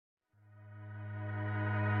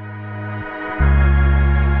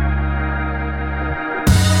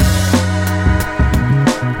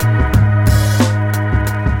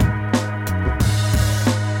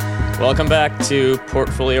Welcome back to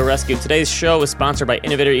Portfolio Rescue. Today's show is sponsored by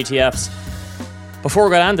Innovator ETFs. Before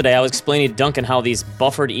we got on today, I was explaining to Duncan how these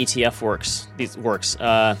buffered ETF works.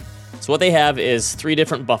 So what they have is three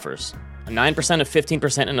different buffers, a 9%, a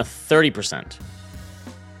 15%, and a 30%.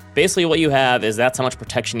 Basically what you have is that's how much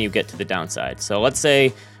protection you get to the downside. So let's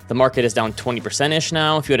say the market is down 20%-ish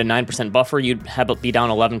now. If you had a 9% buffer, you'd be down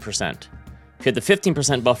 11%. If you had the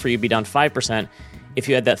 15% buffer, you'd be down 5%. If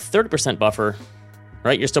you had that 30% buffer,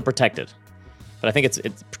 right, you're still protected. But I think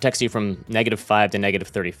it protects you from -5 to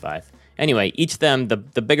 -35. Anyway, each of them, the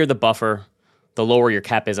bigger the buffer, the lower your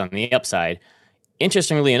cap is on the upside.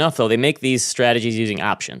 Interestingly enough, though, they make these strategies using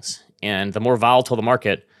options. And the more volatile the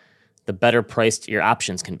market, the better priced your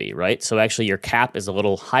options can be, right? So actually your cap is a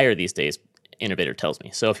little higher these days, Innovator tells me.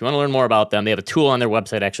 So if you want to learn more about them, they have a tool on their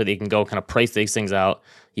website, actually, that you can go kind of price these things out.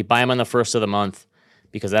 You buy them on the first of the month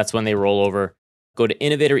because that's when they roll over. Go to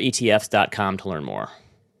innovatoretfs.com to learn more.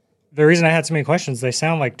 The reason I had so many questions, they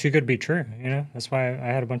sound like too good to be true. You know, that's why I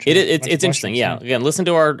had a bunch of. It's interesting, yeah. Again, listen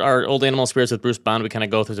to our old Animal Spirits with Bruce Bond. We kind of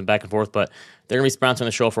go through some back and forth, but they're going to be sponsoring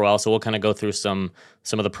the show for a while, so we'll kind of go through some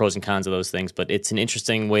of the pros and cons of those things. But it's an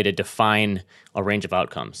interesting way to define a range of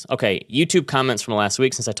outcomes. Okay, YouTube comments from last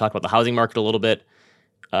week, since I talked about the housing market a little bit.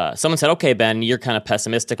 Someone said, "Okay, Ben, you're kind of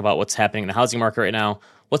pessimistic about what's happening in the housing market right now.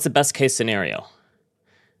 What's the best case scenario?"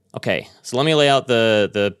 Okay, so let me lay out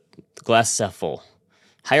the glass half full.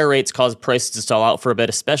 Higher rates cause prices to stall out for a bit,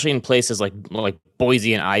 especially in places like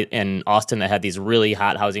Boise and Austin that had these really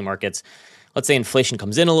hot housing markets. Let's say inflation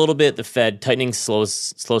comes in a little bit, the Fed tightening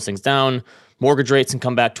slows things down, mortgage rates can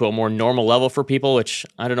come back to a more normal level for people, which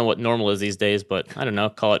I don't know what normal is these days, but I don't know,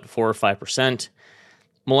 call it 4 or 5%.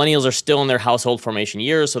 Millennials are still in their household formation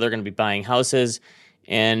years, so they're going to be buying houses,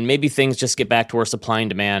 and maybe things just get back to where supply and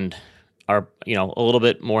demand are, a little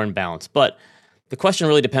bit more in balance. But the question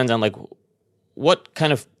really depends on what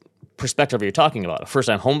kind of perspective are you talking about? A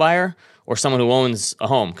first-time home buyer or someone who owns a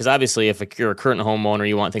home? Because obviously, if you're a current homeowner,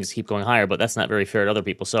 you want things to keep going higher, but that's not very fair to other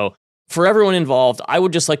people. So for everyone involved, I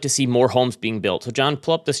would just like to see more homes being built. So John,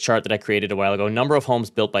 pull up this chart that I created a while ago, number of homes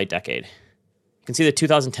built by decade. You can see the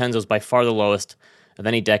 2010s was by far the lowest of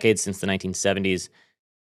any decade since the 1970s.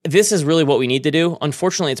 This is really what we need to do.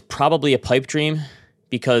 Unfortunately, it's probably a pipe dream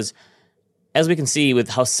because as we can see with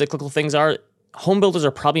how cyclical things are, home builders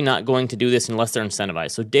are probably not going to do this unless they're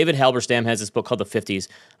incentivized. So David Halberstam has this book called The 50s.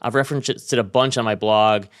 I've referenced it a bunch on my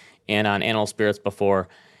blog and on Animal Spirits before.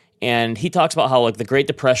 And he talks about how the Great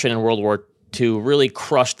Depression and World War II really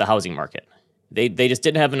crushed the housing market. They just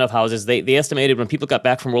didn't have enough houses. They estimated when people got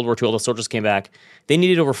back from World War II, all the soldiers came back, they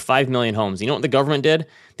needed over 5 million homes. You know what the government did?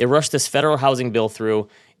 They rushed this federal housing bill through,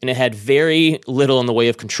 and it had very little in the way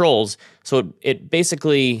of controls. So it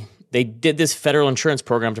basically... They did this federal insurance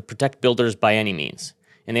program to protect builders by any means.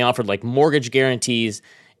 And they offered mortgage guarantees,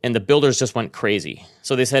 and the builders just went crazy.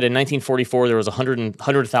 So they said in 1944, there was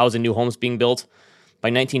 100,000 new homes being built. By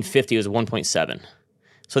 1950, it was 1.7.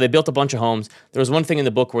 So they built a bunch of homes. There was one thing in the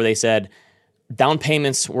book where they said down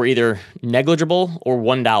payments were either negligible or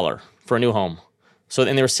 $1 for a new home. So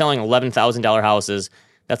and they were selling $11,000 houses.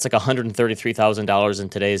 That's $133,000 in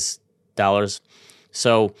today's dollars.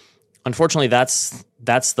 So unfortunately, that's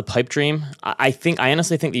the pipe dream. I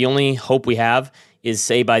honestly think the only hope we have is,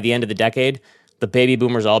 say, by the end of the decade, the baby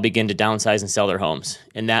boomers all begin to downsize and sell their homes,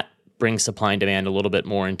 and that brings supply and demand a little bit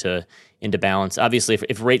more into balance. Obviously,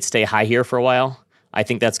 if rates stay high here for a while, I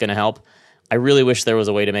think that's going to help. I really wish there was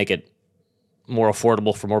a way to make it more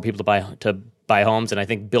affordable for more people to buy homes, and I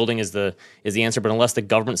think building is the answer. But unless the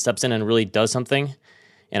government steps in and really does something,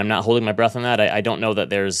 and I'm not holding my breath on that, I don't know that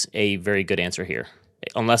there's a very good answer here,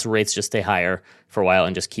 unless rates just stay higher for a while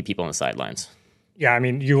and just keep people on the sidelines. Yeah, I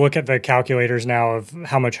mean, you look at the calculators now of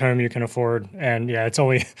how much home you can afford, and yeah,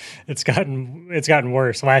 it's gotten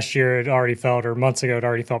worse. Last year it already felt, or months ago it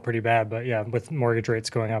already felt pretty bad, but yeah, with mortgage rates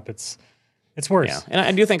going up, it's worse. Yeah, and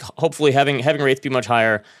I do think hopefully having rates be much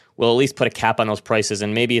higher will at least put a cap on those prices,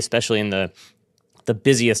 and maybe especially in the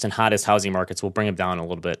busiest and hottest housing markets will bring them down a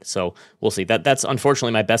little bit. So we'll see. That's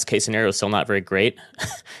unfortunately my best case scenario. Still not very great,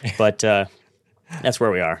 but that's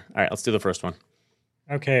where we are. All right, let's do the first one.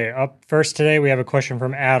 Okay, up first today, we have a question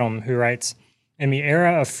from Adam, who writes, in the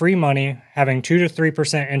era of free money, having 2 to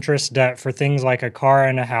 3% interest debt for things like a car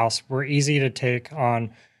and a house were easy to take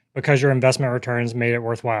on because your investment returns made it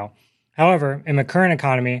worthwhile. However, in the current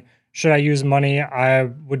economy, should I use money I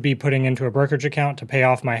would be putting into a brokerage account to pay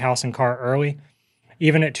off my house and car early?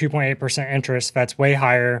 Even at 2.8% interest, that's way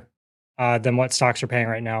higher than what stocks are paying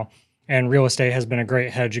right now. And real estate has been a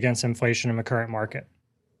great hedge against inflation in the current market.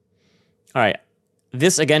 All right.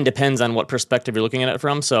 This, again, depends on what perspective you're looking at it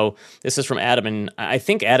from. So this is from Adam, and I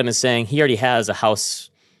think Adam is saying he already has a house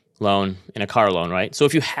loan and a car loan, right? So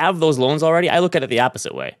if you have those loans already, I look at it the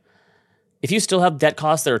opposite way. If you still have debt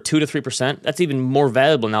costs that are 2 to 3%, that's even more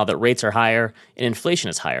valuable now that rates are higher and inflation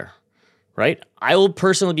is higher, right? I will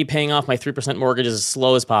personally be paying off my 3% mortgage as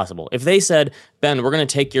slow as possible. If they said, Ben, we're going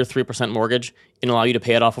to take your 3% mortgage and allow you to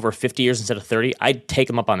pay it off over 50 years instead of 30, I'd take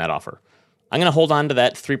them up on that offer. I'm going to hold on to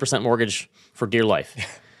that 3% mortgage for dear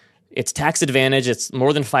life. It's tax advantage. It's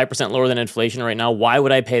more than 5% lower than inflation right now. Why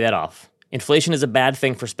would I pay that off? Inflation is a bad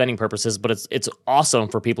thing for spending purposes, but it's awesome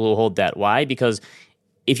for people who hold debt. Why? Because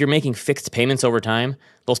if you're making fixed payments over time,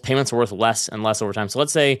 those payments are worth less and less over time. So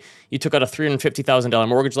let's say you took out a $350,000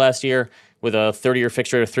 mortgage last year with a 30-year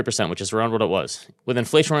fixed rate of 3%, which is around what it was. With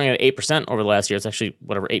inflation running at 8% over the last year, it's actually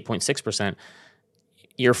 8.6%.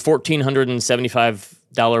 Your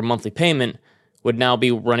 $1,475 monthly payment would now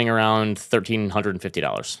be running around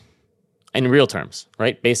 $1,350 in real terms,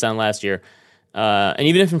 right? Based on last year. And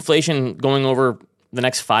even if inflation going over the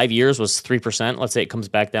next 5 years was 3%, let's say it comes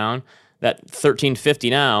back down, that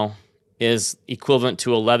 $1,350 now is equivalent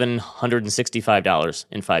to $1,165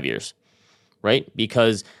 in 5 years, right?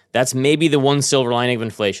 Because that's maybe the one silver lining of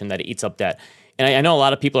inflation, that it eats up debt. And I know a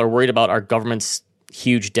lot of people are worried about our government's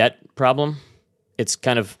huge debt problem. It's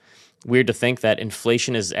kind of weird to think that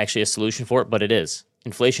inflation is actually a solution for it, but it is.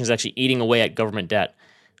 Inflation is actually eating away at government debt.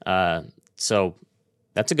 So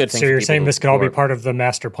that's a good thing. So you're saying this could all be part of the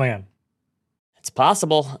master plan? It's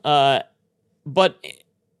possible. But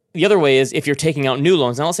the other way is if you're taking out new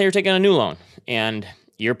loans. Now let's say you're taking a new loan and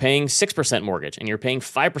you're paying 6% mortgage and you're paying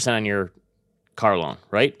 5% on your car loan,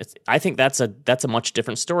 right? I think that's a much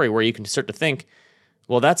different story where you can start to think,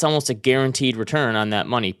 well, that's almost a guaranteed return on that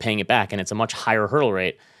money, paying it back, and it's a much higher hurdle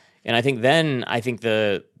rate. And I think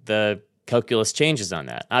the calculus changes on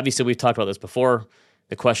that. Obviously, we've talked about this before.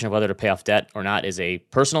 The question of whether to pay off debt or not is a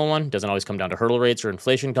personal one. It doesn't always come down to hurdle rates or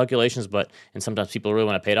inflation calculations, and sometimes people really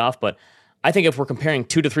want to pay it off. But I think if we're comparing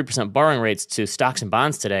 2 to 3% borrowing rates to stocks and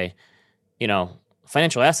bonds today,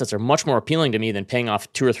 financial assets are much more appealing to me than paying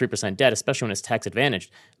off 2 or 3% debt, especially when it's tax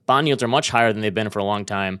advantaged. Bond yields are much higher than they've been for a long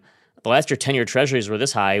time. The last year 10-year treasuries were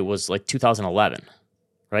this high was like 2011,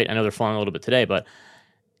 right? I know they're falling a little bit today,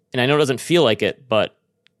 and I know it doesn't feel like it, but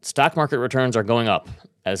stock market returns are going up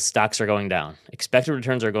as stocks are going down. Expected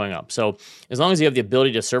returns are going up. So as long as you have the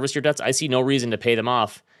ability to service your debts, I see no reason to pay them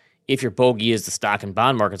off if your bogey is the stock and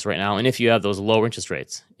bond markets right now, and if you have those lower interest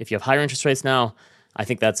rates. If you have higher interest rates now, I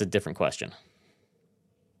think that's a different question.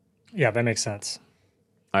 Yeah, that makes sense.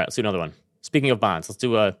 All right, let's do another one. Speaking of bonds, let's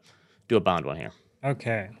do a bond one here.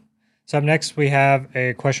 Okay. So up next, we have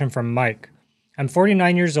a question from Mike. I'm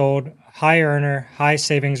 49 years old, high earner, high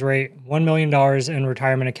savings rate, $1 million in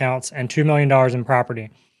retirement accounts, and $2 million in property.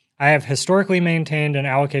 I have historically maintained an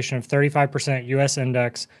allocation of 35% U.S.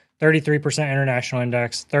 index, 33% international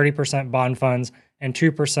index, 30% bond funds, and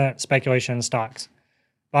 2% speculation in stocks.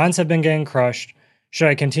 Bonds have been getting crushed. Should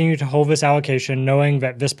I continue to hold this allocation knowing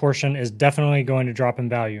that this portion is definitely going to drop in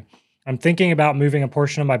value? I'm thinking about moving a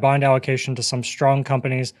portion of my bond allocation to some strong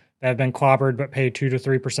companies that have been clobbered but pay 2 to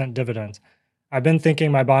 3% dividends. I've been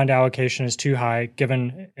thinking my bond allocation is too high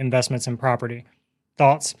given investments in property.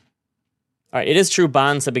 Thoughts? All right, it is true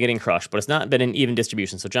bonds have been getting crushed, but it's not been an even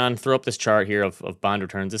distribution. So John, throw up this chart here of bond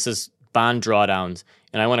returns. This is bond drawdowns,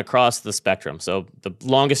 and I went across the spectrum. So the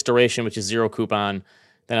longest duration, which is zero coupon,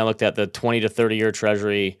 then I looked at the 20 to 30-year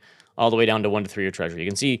treasury, all the way down to 1 to 3-year treasury. You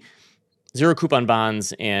can see zero coupon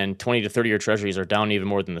bonds and 20 to 30-year treasuries are down even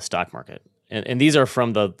more than the stock market. And these are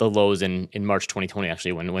from the lows in March 2020,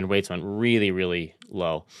 actually, when rates went really, really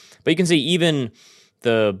low. But you can see even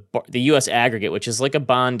the U.S. aggregate, which is like a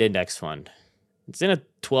bond index fund, it's in a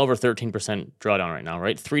 12 or 13% drawdown right now,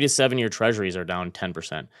 right? 3 to 7-year treasuries are down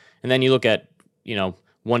 10%. And then you look at,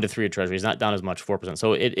 1 to 3-year treasuries, not down as much, 4%.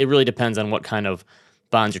 So it really depends on what kind of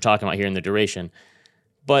bonds you're talking about here in the duration.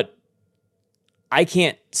 But I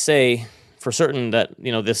can't say for certain that,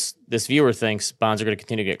 this viewer thinks bonds are going to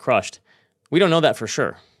continue to get crushed. We don't know that for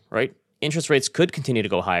sure, right? Interest rates could continue to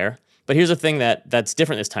go higher. But here's the thing that's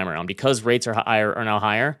different this time around. Because rates are now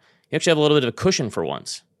higher, you actually have a little bit of a cushion for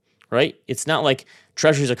once, right? It's not like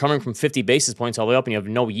treasuries are coming from 50 basis points all the way up and you have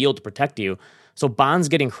no yield to protect you. So bonds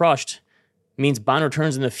getting crushed means bond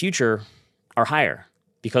returns in the future are higher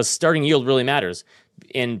because starting yield really matters.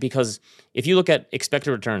 And because if you look at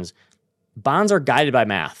expected returns, bonds are guided by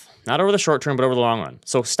math, not over the short term, but over the long run.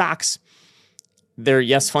 So stocks, they're,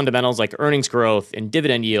 yes, fundamentals like earnings growth and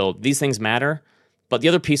dividend yield. These things matter. But the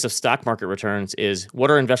other piece of stock market returns is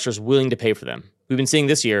what are investors willing to pay for them? We've been seeing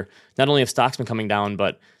this year, not only have stocks been coming down,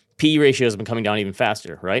 but PE ratios have been coming down even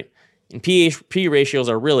faster, right? And PE ratios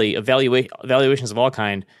are really, evaluations of all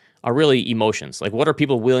kind are really emotions. Like what are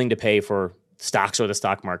people willing to pay for stocks or the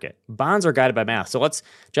stock market. Bonds are guided by math. So let's,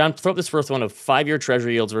 John, throw up this first one of 5-year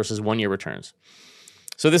treasury yields versus 1-year returns.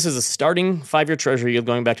 So this is a starting 5-year treasury yield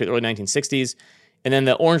going back to the early 1960s. And then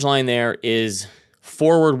the orange line there is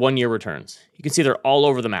forward 1-year returns. You can see they're all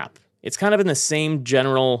over the map. It's kind of in the same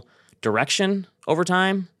general direction over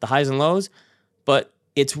time, the highs and lows, but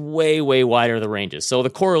it's way, way wider the ranges. So the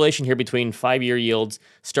correlation here between 5-year yields,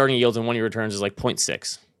 starting yields, and 1-year returns is like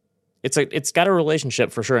 0.6. It's got a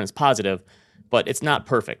relationship for sure, and it's positive, but it's not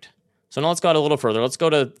perfect. So now let's go a little further. Let's go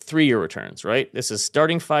to 3-year returns, right? This is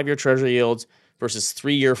starting 5-year treasury yields versus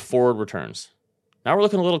 3-year forward returns. Now we're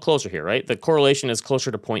looking a little closer here, right? The correlation is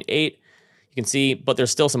closer to 0.8. You can see, but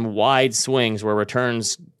there's still some wide swings where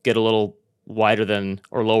returns get a little wider than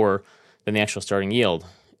or lower than the actual starting yield.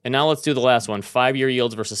 And now let's do the last one, 5-year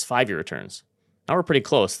yields versus 5-year returns. Now we're pretty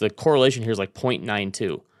close. The correlation here is like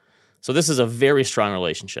 0.92. So this is a very strong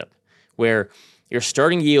relationship where your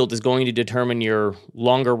starting yield is going to determine your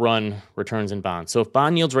longer run returns in bonds. So if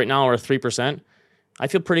bond yields right now are 3%, I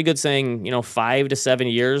feel pretty good saying, 5 to 7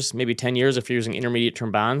 years, maybe 10 years if you're using intermediate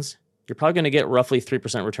term bonds, you're probably going to get roughly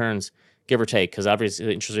 3% returns, give or take, because obviously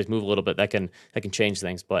the interest rates move a little bit. That can change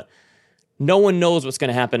things. But no one knows what's going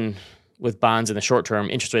to happen with bonds in the short term.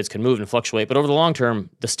 Interest rates can move and fluctuate, but over the long term,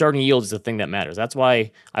 the starting yield is the thing that matters. That's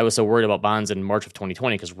why I was so worried about bonds in March of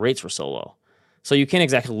 2020, because rates were so low. So you can't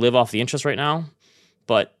exactly live off the interest right now,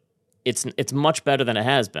 but it's much better than it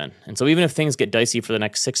has been. And so even if things get dicey for the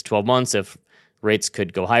next 6 to 12 months, if rates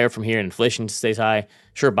could go higher from here and inflation stays high,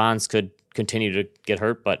 sure, bonds could continue to get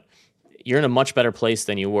hurt, but you're in a much better place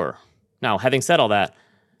than you were. Now, having said all that,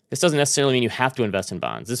 this doesn't necessarily mean you have to invest in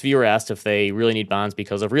bonds. This viewer asked if they really need bonds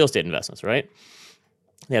because of real estate investments, right?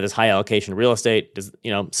 Yeah, this high allocation to real estate.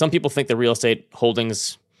 Some people think the real estate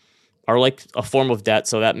holdings are like a form of debt,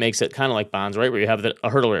 so that makes it kind of like bonds, right? Where you have a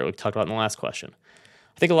hurdle rate we talked about in the last question.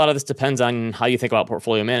 I think a lot of this depends on how you think about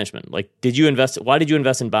portfolio management. Like, why did you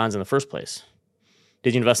invest in bonds in the first place?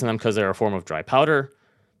 Did you invest in them because they're a form of dry powder?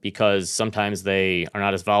 Because sometimes they are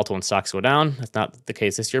not as volatile when stocks go down. That's not the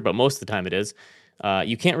case this year, but most of the time it is.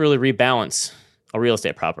 You can't really rebalance a real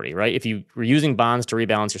estate property, right? If you were using bonds to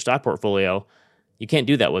rebalance your stock portfolio, you can't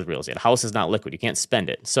do that with real estate. A house is not liquid. You can't spend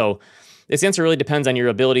it. So this answer really depends on your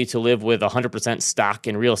ability to live with 100% stock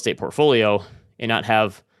in real estate portfolio and not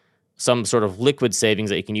have some sort of liquid savings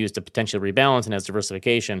that you can use to potentially rebalance and as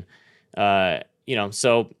diversification.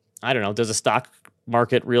 So I don't know. Does a stock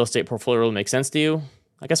market real estate portfolio really make sense to you?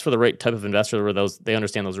 I guess for the right type of investor where they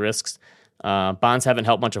understand those risks. Bonds haven't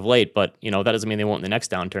helped much of late, but that doesn't mean they won't in the next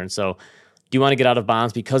downturn. So do you want to get out of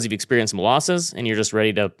bonds because you've experienced some losses and you're just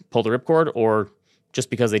ready to pull the ripcord, or just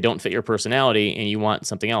because they don't fit your personality and you want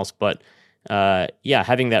something else? But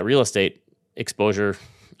having that real estate exposure,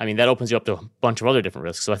 that opens you up to a bunch of other different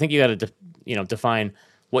risks. So I think you got to define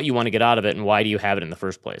what you want to get out of it and why do you have it in the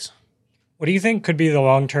first place. What do you think could be the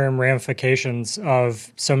long-term ramifications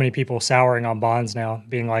of so many people souring on bonds now,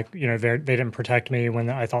 being like, they didn't protect me when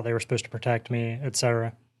I thought they were supposed to protect me, et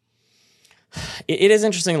cetera? It is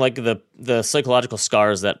interesting, like the psychological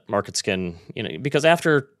scars that markets can, because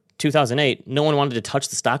after 2008, no one wanted to touch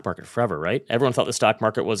the stock market forever, right? Everyone thought the stock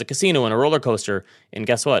market was a casino and a roller coaster, and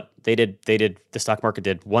guess what? The stock market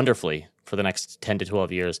did wonderfully for the next 10 to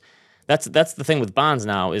 12 years. That's the thing with bonds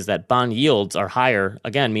now, is that bond yields are higher,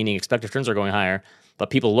 again, meaning expected returns are going higher, but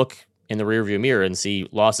people look in the rearview mirror and see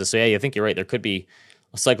losses. So yeah, I think you're right. There could be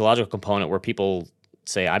a psychological component where people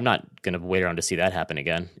say, I'm not going to wait around to see that happen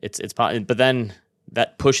again. But then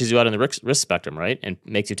that pushes you out on the risk spectrum, right? And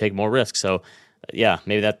makes you take more risk. So yeah,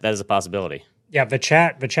 maybe that is a possibility. Yeah, the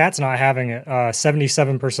chat's not having it.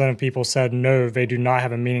 77% of people said no, they do not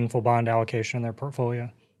have a meaningful bond allocation in their portfolio.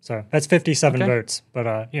 So that's 57 votes,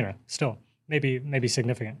 but still maybe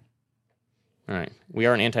significant. All right, we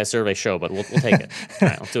are an anti-survey show, but we'll take it. All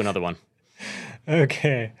right, let's do another one.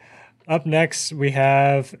 Okay, up next we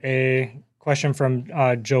have a question from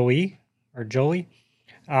Jolie,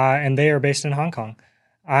 and they are based in Hong Kong.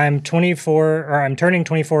 I'm turning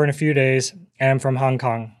 24 in a few days, and I'm from Hong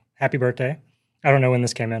Kong. Happy birthday! I don't know when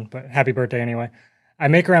this came in, but happy birthday anyway. I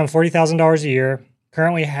make around $40,000 a year.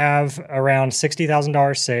 Currently have around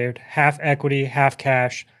 $60,000 saved, half equity, half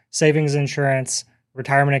cash, savings insurance,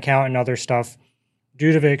 retirement account, and other stuff.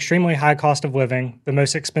 Due to the extremely high cost of living, the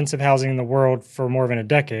most expensive housing in the world for more than a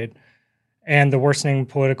decade, and the worsening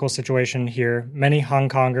political situation here, many Hong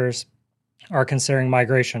Kongers are considering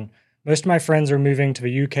migration. Most of my friends are moving to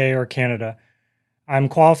the UK or Canada. I'm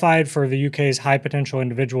qualified for the UK's high potential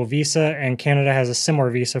individual visa, and Canada has a similar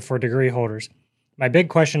visa for degree holders. My big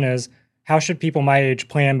question is, how should people my age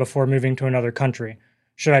plan before moving to another country?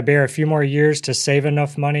 Should I bear a few more years to save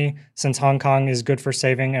enough money since Hong Kong is good for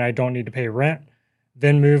saving and I don't need to pay rent,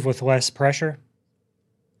 then move with less pressure?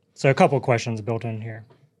 So a couple questions built in here.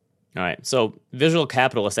 All right. So Visual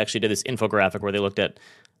Capitalist actually did this infographic where they looked at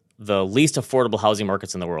the least affordable housing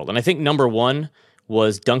markets in the world. And I think number one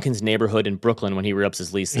was Duncan's neighborhood in Brooklyn when he re-ups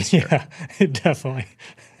his lease this year. Yeah, definitely.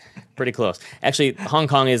 Pretty close. Actually, Hong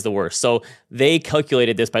Kong is the worst. So they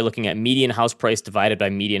calculated this by looking at median house price divided by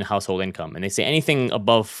median household income. And they say anything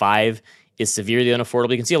above 5 is severely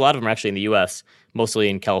unaffordable. You can see a lot of them are actually in the U.S., mostly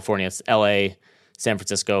in California. It's L.A., San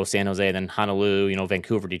Francisco, San Jose, then Honolulu,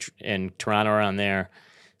 Vancouver, Detroit, and Toronto are on there,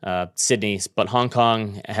 Sydney. But Hong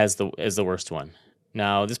Kong is the worst one.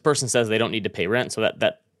 Now, this person says they don't need to pay rent, so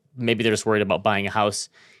that maybe they're just worried about buying a house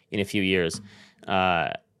in a few years,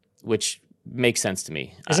 which makes sense to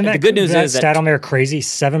me. Isn't the good news is stat on there crazy?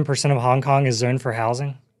 7% of Hong Kong is zoned for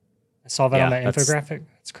housing. I saw that on that infographic.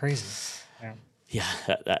 It's crazy. Yeah,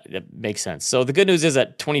 that makes sense. So the good news is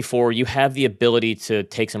at 24, you have the ability to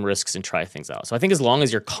take some risks and try things out. So I think as long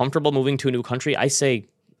as you're comfortable moving to a new country, I say,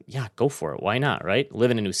 yeah, go for it. Why not, right? Live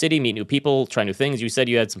in a new city, meet new people, try new things. You said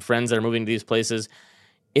you had some friends that are moving to these places.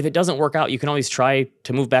 If it doesn't work out, you can always try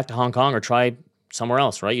to move back to Hong Kong or try somewhere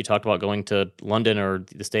else, right? You talked about going to London or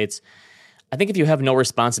the States. I think if you have no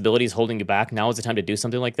responsibilities holding you back, now is the time to do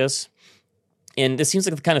something like this. And this seems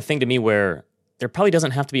like the kind of thing to me where there probably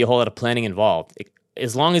doesn't have to be a whole lot of planning involved.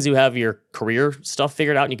 As long as you have your career stuff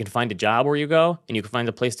figured out and you can find a job where you go and you can find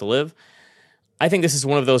a place to live, I think this is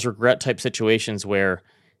one of those regret type situations where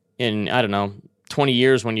in, 20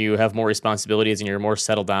 years when you have more responsibilities and you're more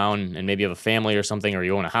settled down and maybe you have a family or something, or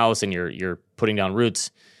you own a house and you're putting down roots,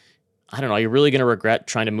 you're really going to regret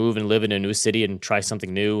trying to move and live in a new city and try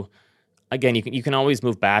something new. Again, you can always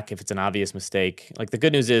move back if it's an obvious mistake. Like the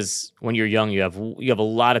good news is when you're young, you have a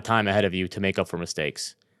lot of time ahead of you to make up for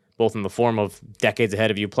mistakes, both in the form of decades ahead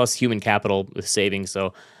of you, plus human capital with savings.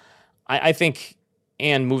 So I think,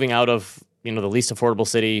 and moving out of the least affordable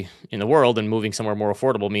city in the world and moving somewhere more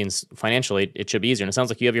affordable means financially it should be easier. And it sounds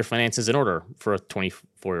like you have your finances in order for a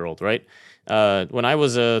 24-year-old, right? When I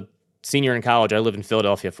was a senior in college, I lived in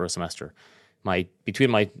Philadelphia for a semester. Between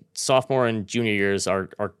my sophomore and junior years, our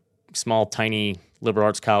small, tiny liberal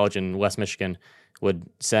arts college in West Michigan would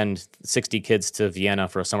send 60 kids to Vienna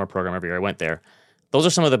for a summer program every year. I went there. Those are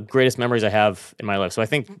some of the greatest memories I have in my life. So I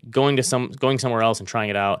think going somewhere else and trying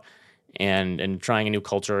it out and trying a new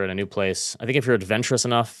culture and a new place, I think if you're adventurous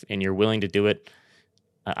enough and you're willing to do it,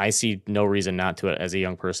 I see no reason not to it as a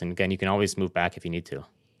young person. Again, you can always move back if you need to.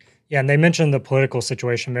 Yeah, and they mentioned the political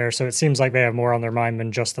situation there, so it seems like they have more on their mind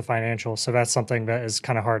than just the financial. So that's something that is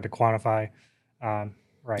kind of hard to quantify.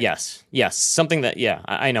 Right. Yes. Something that,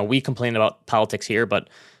 I know we complain about politics here, but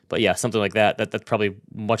yeah, something like that's probably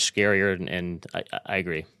much scarier, and I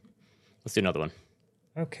agree. Let's do another one.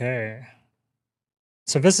 Okay.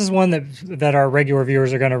 So this is one that our regular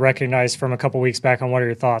viewers are going to recognize from a couple weeks back on What Are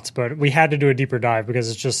Your Thoughts, but we had to do a deeper dive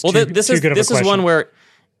because it's just too good of a question. This is one where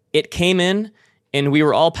it came in and we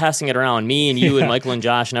were all passing it around, me and you and Michael and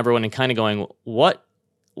Josh and everyone, and kind of going, what?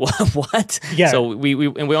 Yeah. So we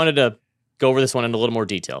wanted to go over this one in a little more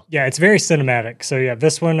detail. Yeah, it's very cinematic. So yeah,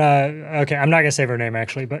 this one, okay, I'm not going to say her name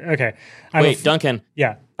actually, but okay. Duncan.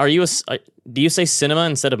 Yeah. Do you say cinema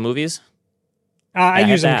instead of movies? I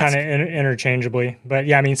use them kind of interchangeably, but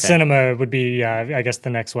yeah, okay. Cinema would be, I guess, the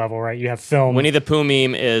next level, right? You have film. Winnie the Pooh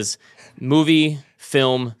meme is movie,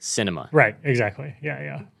 film, cinema. Right, exactly.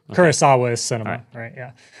 Yeah. Okay. Kurosawa is cinema, right?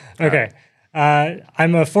 Yeah. Okay. Right.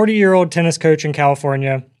 I'm a 40-year-old tennis coach in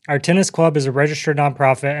California. Our tennis club is a registered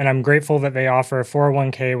nonprofit, and I'm grateful that they offer a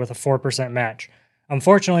 401k with a 4% match.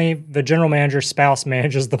 Unfortunately, the general manager's spouse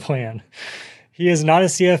manages the plan. He is not a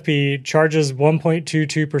CFP, charges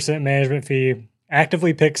 1.22% management fee,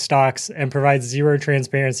 actively picks stocks, and provides zero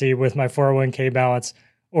transparency with my 401k balance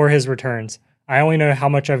or his returns. I only know how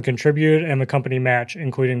much I've contributed and the company match,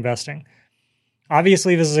 including vesting.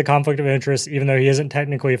 Obviously, this is a conflict of interest, even though he isn't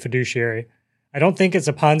technically a fiduciary. I don't think it's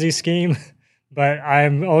a Ponzi scheme, but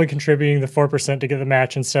I'm only contributing the 4% to get the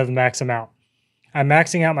match instead of the max amount. I'm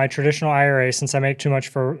maxing out my traditional IRA since I make too much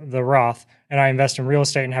for the Roth, and I invest in real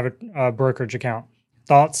estate and have a brokerage account.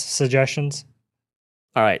 Thoughts, suggestions?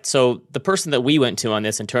 All right, so the person that we went to on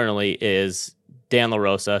this internally is Dan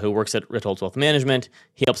LaRosa, who works at Ritholtz Wealth Management.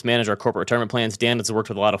 He helps manage our corporate retirement plans. Dan has worked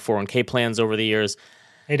with a lot of 401k plans over the years.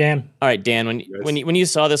 Hey, Dan. All right, Dan, when you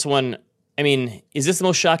saw this one, I mean, is this the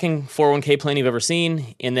most shocking 401k plan you've ever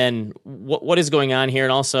seen? And then what is going on here?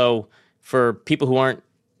 And also, for people who aren't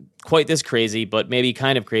quite this crazy, but maybe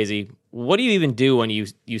kind of crazy, what do you even do when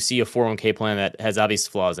you see a 401k plan that has obvious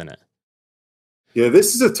flaws in it? Yeah,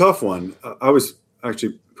 this is a tough one. I was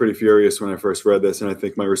actually pretty furious when I first read this, and I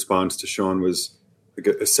think my response to Sean was like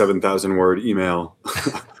a 7,000 word email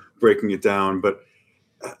breaking it down. But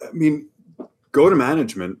I mean, go to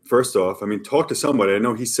management first off. I mean, talk to somebody. I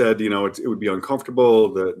know he said, it would be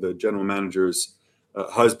uncomfortable. The general manager's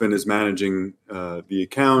husband is managing the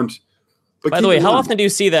account. But by the way, how often do you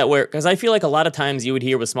see that because I feel like a lot of times you would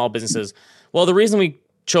hear with small businesses, well, the reason we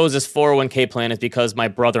chose this 401k plan is because my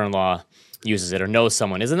brother-in-law uses it or knows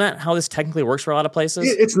someone. Isn't that how this technically works for a lot of places?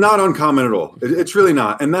 It's not uncommon at all. It's really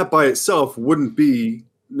not. And that by itself wouldn't be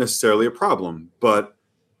necessarily a problem. But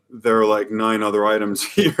there are like 9 other items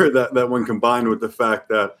here that when combined with the fact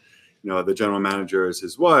that, the general manager is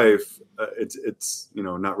his wife, it's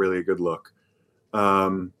not really a good look.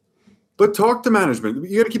 But talk to management.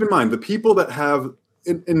 You got to keep in mind the people that have,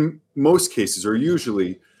 in most cases, or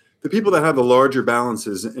usually the people that have the larger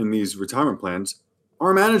balances in these retirement plans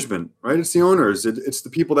are management, right? It's the owners. It's the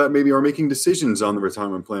people that maybe are making decisions on the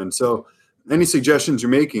retirement plan. So any suggestions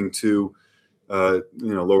you're making to,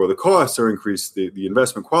 lower the costs or increase the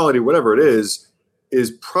investment quality, whatever it is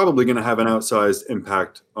probably going to have an outsized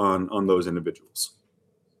impact on those individuals.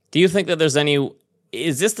 Do you think that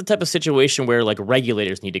is this the type of situation where like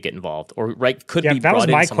regulators need to get involved or could be brought in? That was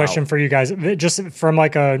my somehow? question for you guys. Just from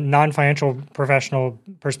like a non-financial professional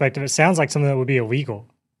perspective, it sounds like something that would be illegal.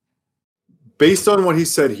 Based on what he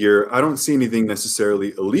said here, I don't see anything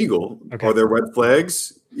necessarily illegal. Okay. Are there red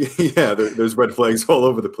flags? Yeah, there's red flags all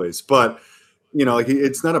over the place. But,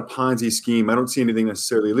 it's not a Ponzi scheme. I don't see anything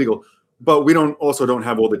necessarily illegal. But we don't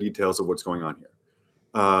have all the details of what's going on here.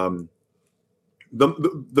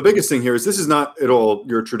 The biggest thing here is this is not at all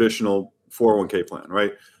your traditional 401k plan,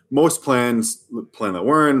 right? Most plans, the plan that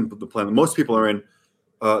we're in, the plan that most people are in,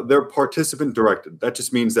 they're participant directed. That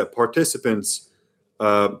just means that participants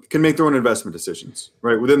can make their own investment decisions,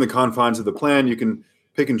 right? Within the confines of the plan, you can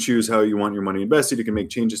pick and choose how you want your money invested. You can make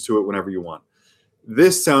changes to it whenever you want.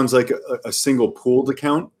 This sounds like a single pooled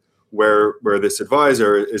account where this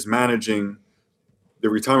advisor is managing the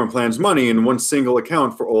retirement plan's money in one single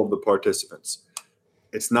account for all of the participants.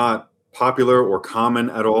 It's not popular or common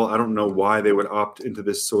at all. I don't know why they would opt into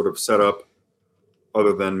this sort of setup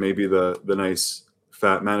other than maybe the nice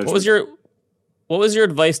fat management. What was your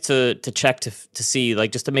advice to check to see,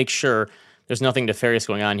 like, just to make sure there's nothing nefarious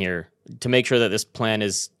going on here, to make sure that this plan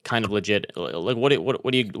is kind of legit? Like, what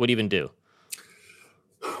do you even do?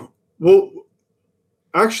 Well,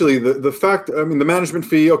 actually, the fact, the management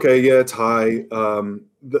fee, okay, yeah, it's high.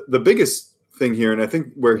 The biggest thing here, and I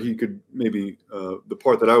think where he could maybe, the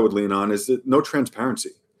part that I would lean on is that no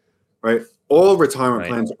transparency, right? All retirement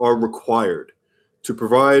plans are required to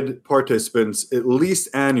provide participants at least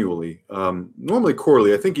annually, normally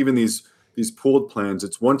quarterly. I think even these pooled plans,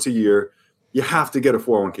 it's once a year. You have to get a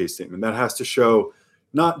 401k statement. That has to show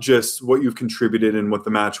not just what you've contributed and what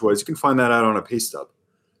the match was. You can find that out on a pay stub,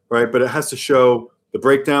 right? But it has to show the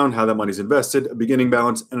breakdown, how that money's invested, a beginning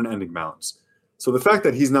balance and an ending balance. So the fact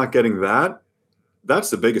that he's not getting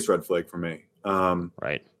that's the biggest red flag for me.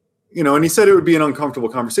 Right. And he said it would be an uncomfortable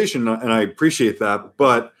conversation, and I appreciate that,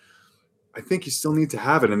 but I think you still need to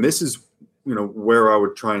have it. And this is, where I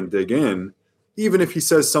would try and dig in. Even if he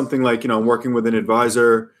says something like, I'm working with an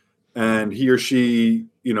advisor and he or she,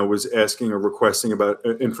 was asking or requesting about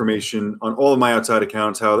information on all of my outside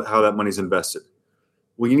accounts, how that money's invested.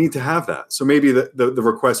 Well, you need to have that. So maybe the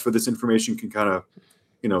request for this information can kind of,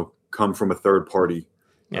 come from a third party.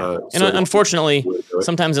 Yeah. And unfortunately,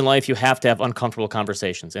 sometimes in life you have to have uncomfortable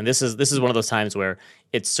conversations. And this is one of those times where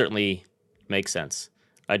it certainly makes sense.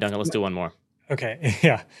 All right, Duncan, let's do one more. Okay.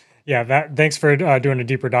 Yeah. Thanks for doing a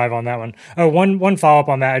deeper dive on that one. Oh, one follow-up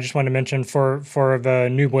on that. I just wanted to mention for the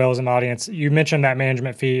new whales in the audience, you mentioned that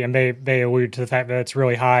management fee, and they allude to the fact that it's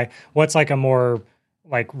really high. What's like a more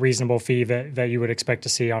like reasonable fee that you would expect to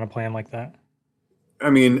see on a plan like that?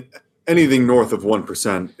 Anything north of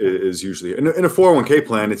 1% is usually in a 401k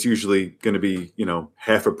plan. It's usually going to be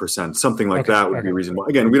 0.5%, something like that would be reasonable.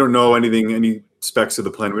 Again, we don't know any specs of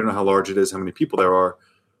the plan. We don't know how large it is, how many people there are.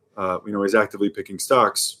 He's actively picking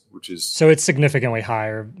stocks, which is so it's significantly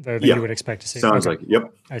higher than you would expect to see. Sounds like it.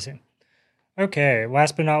 Yep. I see. Okay.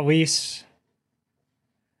 Last but not least,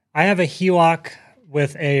 I have a HELOC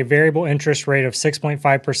with a variable interest rate of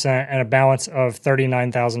 6.5% and a balance of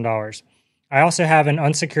 $39,000. I also have an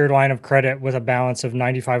unsecured line of credit with a balance of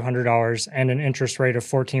 $9,500 and an interest rate of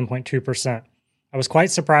 14.2%. I was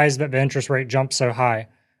quite surprised that the interest rate jumped so high.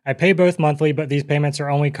 I pay both monthly, but these payments are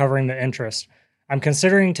only covering the interest. I'm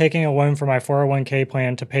considering taking a loan for my 401k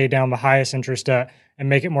plan to pay down the highest interest debt and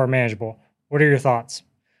make it more manageable. What are your thoughts?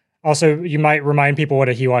 Also, you might remind people what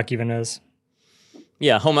a HELOC even is.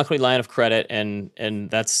 Yeah, home equity line of credit, and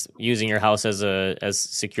that's using your house as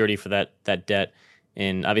security for that debt.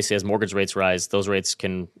 And obviously, as mortgage rates rise, those rates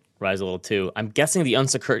can rise a little too. I'm guessing the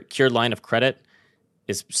unsecured line of credit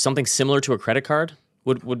is something similar to a credit card.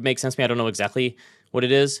 Would make sense to me. I don't know exactly what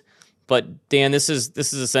it is, but Dan, this is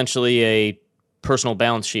essentially a personal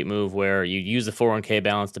balance sheet move where you use the 401k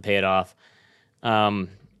balance to pay it off.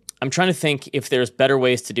 I'm trying to think if there's better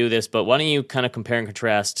ways to do this, but why don't you kind of compare and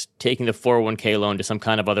contrast taking the 401k loan to some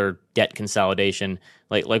kind of other debt consolidation?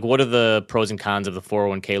 Like what are the pros and cons of the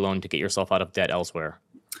 401k loan to get yourself out of debt elsewhere?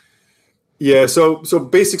 Yeah, so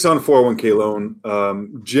basics on a 401k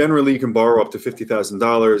loan. Generally, you can borrow up to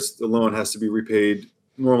 $50,000. The loan has to be repaid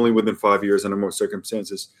normally within 5 years under most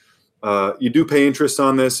circumstances. You do pay interest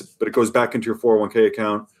on this, but it goes back into your 401k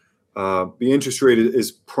account. The interest rate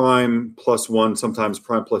is prime plus 1, sometimes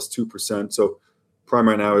prime plus 2%. So prime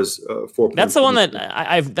right now is 4%. That's the one that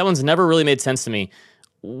that one's never really made sense to me.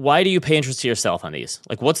 Why do you pay interest to yourself on these?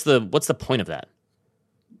 Like, what's the point of that?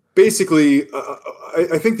 Basically,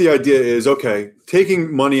 I think the idea is, okay,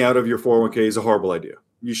 taking money out of your 401k is a horrible idea.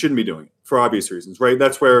 You shouldn't be doing it for obvious reasons, right?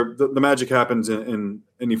 That's where the magic happens in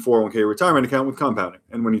any 401k retirement account with compounding.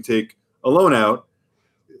 And when you take a loan out,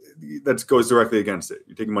 that goes directly against it.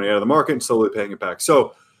 You're taking money out of the market and slowly paying it back.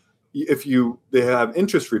 So if they have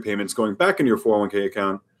interest repayments going back into your 401k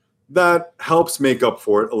account, that helps make up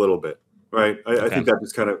for it a little bit, right? I think that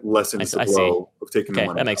just kind of lessens the blow of taking the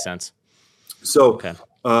money that out. makes sense. So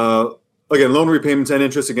again, loan repayments and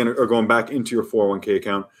interest, again, are going back into your 401k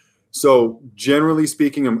account. So generally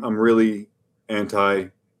speaking, I'm really anti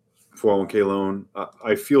 401k loan.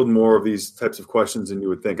 I field more of these types of questions than you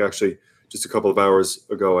would think. Actually, just a couple of hours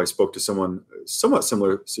ago, I spoke to someone, somewhat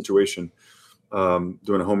similar situation,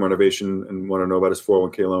 doing a home renovation and want to know about his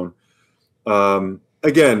 401k loan.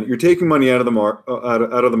 Again, you're taking money out of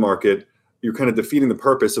the market. You're kind of defeating the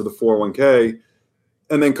purpose of the 401k.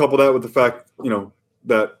 And then couple that with the fact,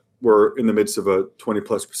 that we're in the midst of a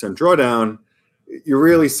 20+% drawdown, you're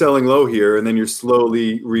really selling low here, and then you're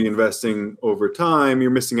slowly reinvesting over time. You're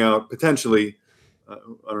missing out potentially. I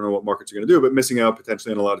don't know what markets are going to do, but missing out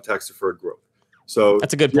potentially on a lot of tax-deferred growth. So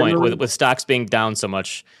that's a good point. With stocks being down so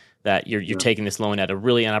much that you're taking this loan at a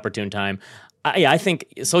really inopportune time. I think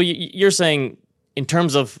so. You're saying in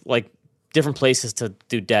terms of like different places to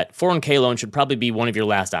do debt, 401k loan should probably be one of your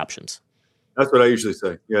last options. That's what I usually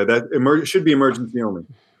say. Yeah, that should be emergency only.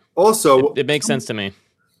 Also, it makes sense to me.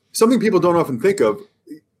 Something people don't often think of,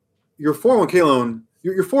 your 401k loan,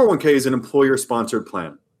 your 401k is an employer-sponsored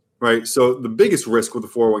plan, right? So the biggest risk with the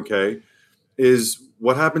 401k is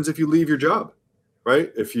what happens if you leave your job,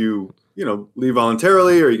 right? If you leave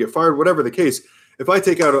voluntarily or you get fired, whatever the case. If I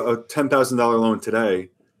take out a $10,000 loan today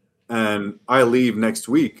and I leave next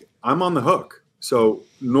week, I'm on the hook. So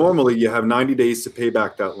normally you have 90 days to pay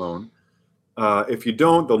back that loan. If you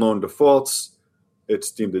don't, the loan defaults.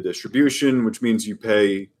 It's deemed a distribution, which means you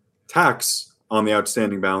pay tax on the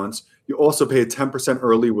outstanding balance. You also pay a 10%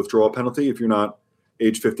 early withdrawal penalty if you're not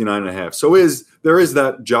age 59 and a half. So there is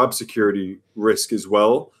that job security risk as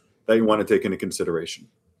well that you want to take into consideration.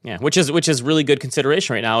 Yeah, which is really good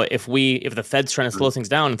consideration right now. If the Fed's trying to slow things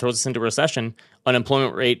down and throws us into a recession,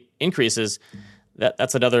 unemployment rate increases.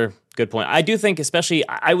 That's another good point. I do think, especially,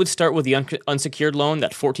 I would start with the unsecured loan,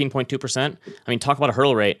 that 14.2%. I mean, talk about a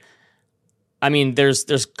hurdle rate. I mean, there's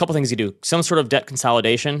a couple things you do. Some sort of debt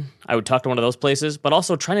consolidation. I would talk to one of those places, but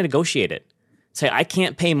also trying to negotiate it. Say, I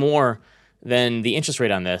can't pay more than the interest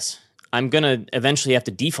rate on this. I'm going to eventually have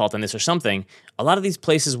to default on this or something. A lot of these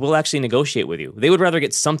places will actually negotiate with you. They would rather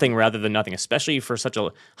get something rather than nothing, especially for such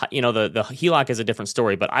a, the HELOC is a different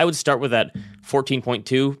story, but I would start with that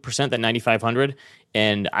 14.2%, that 9,500,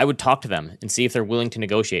 and I would talk to them and see if they're willing to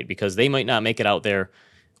negotiate because they might not make it out there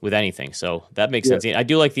with anything. So that makes sense. I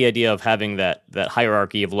do like the idea of having that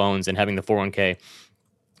hierarchy of loans and having the 401k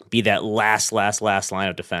be that last line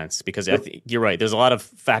of defense because you're right. There's a lot of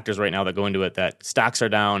factors right now that go into it that stocks are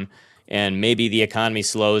down, and maybe the economy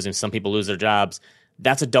slows and some people lose their jobs.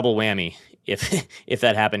 That's a double whammy if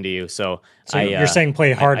that happened to you. So you're saying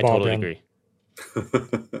play hardball. I totally agree.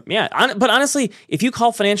 Yeah, but honestly, if you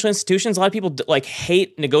call financial institutions, a lot of people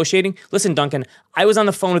hate negotiating. Listen, Duncan, I was on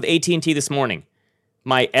the phone with AT&T this morning.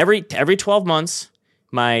 My every 12 months,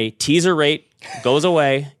 my teaser rate goes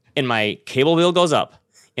away and my cable bill goes up.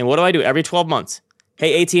 And what do I do every 12 months?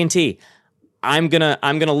 Hey, AT&T, I'm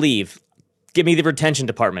gonna leave. Give me the retention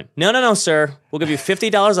department. No, sir. We'll give you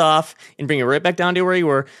 $50 off and bring you right back down to where you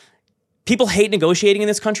were. People hate negotiating in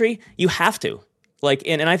this country. You have to. Like,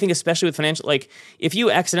 and I think especially with financial, like if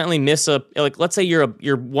you accidentally miss let's say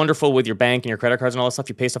you're wonderful with your bank and your credit cards and all that stuff,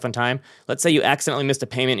 you pay stuff on time. Let's say you accidentally missed a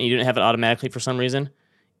payment and you didn't have it automatically for some reason,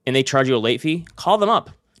 and they charge you a late fee. Call them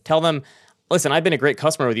up. Tell them, listen, I've been a great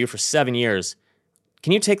customer with you for 7 years.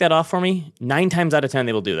 Can you take that off for me? 9 times out of 10,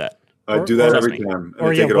 they will do that. I do that every time.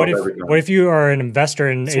 Or what if you are an investor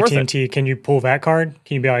in AT&T? Can you pull that card?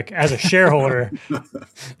 Can you be like, as a shareholder?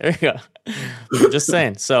 There you go. Just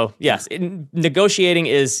saying. So yes, negotiating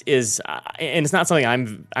is, and it's not something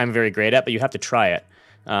I'm very great at, but you have to try it.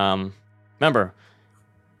 Remember,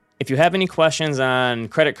 if you have any questions on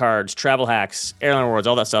credit cards, travel hacks, airline rewards,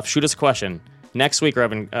 all that stuff, shoot us a question. Next week we're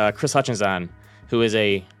having Chris Hutchins on, who is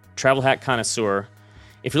a travel hack connoisseur.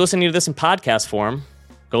 If you're listening to this in podcast form,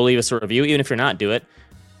 go leave us a review, even if you're not, do it.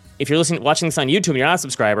 If you're watching this on YouTube and you're not a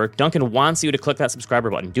subscriber, Duncan wants you to click that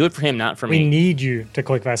subscriber button. Do it for him, not for me. We need you to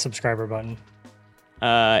click that subscriber button.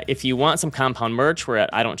 If you want some Compound merch, we're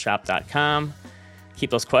at idon'tshop.com.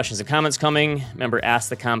 Keep those questions and comments coming. Remember,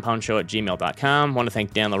 asktheCompoundShow@gmail.com. Want to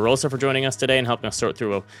thank Dan LaRosa for joining us today and helping us sort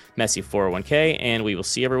through a messy 401k, and we will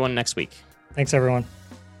see everyone next week. Thanks, everyone.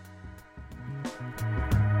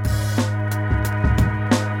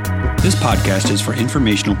 This podcast is for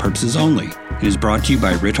informational purposes only. It is brought to you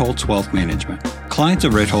by Ritholtz Wealth Management. Clients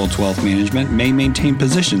of Ritholtz Wealth Management may maintain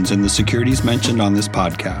positions in the securities mentioned on this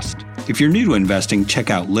podcast. If you're new to investing, check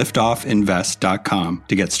out liftoffinvest.com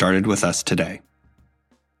to get started with us today.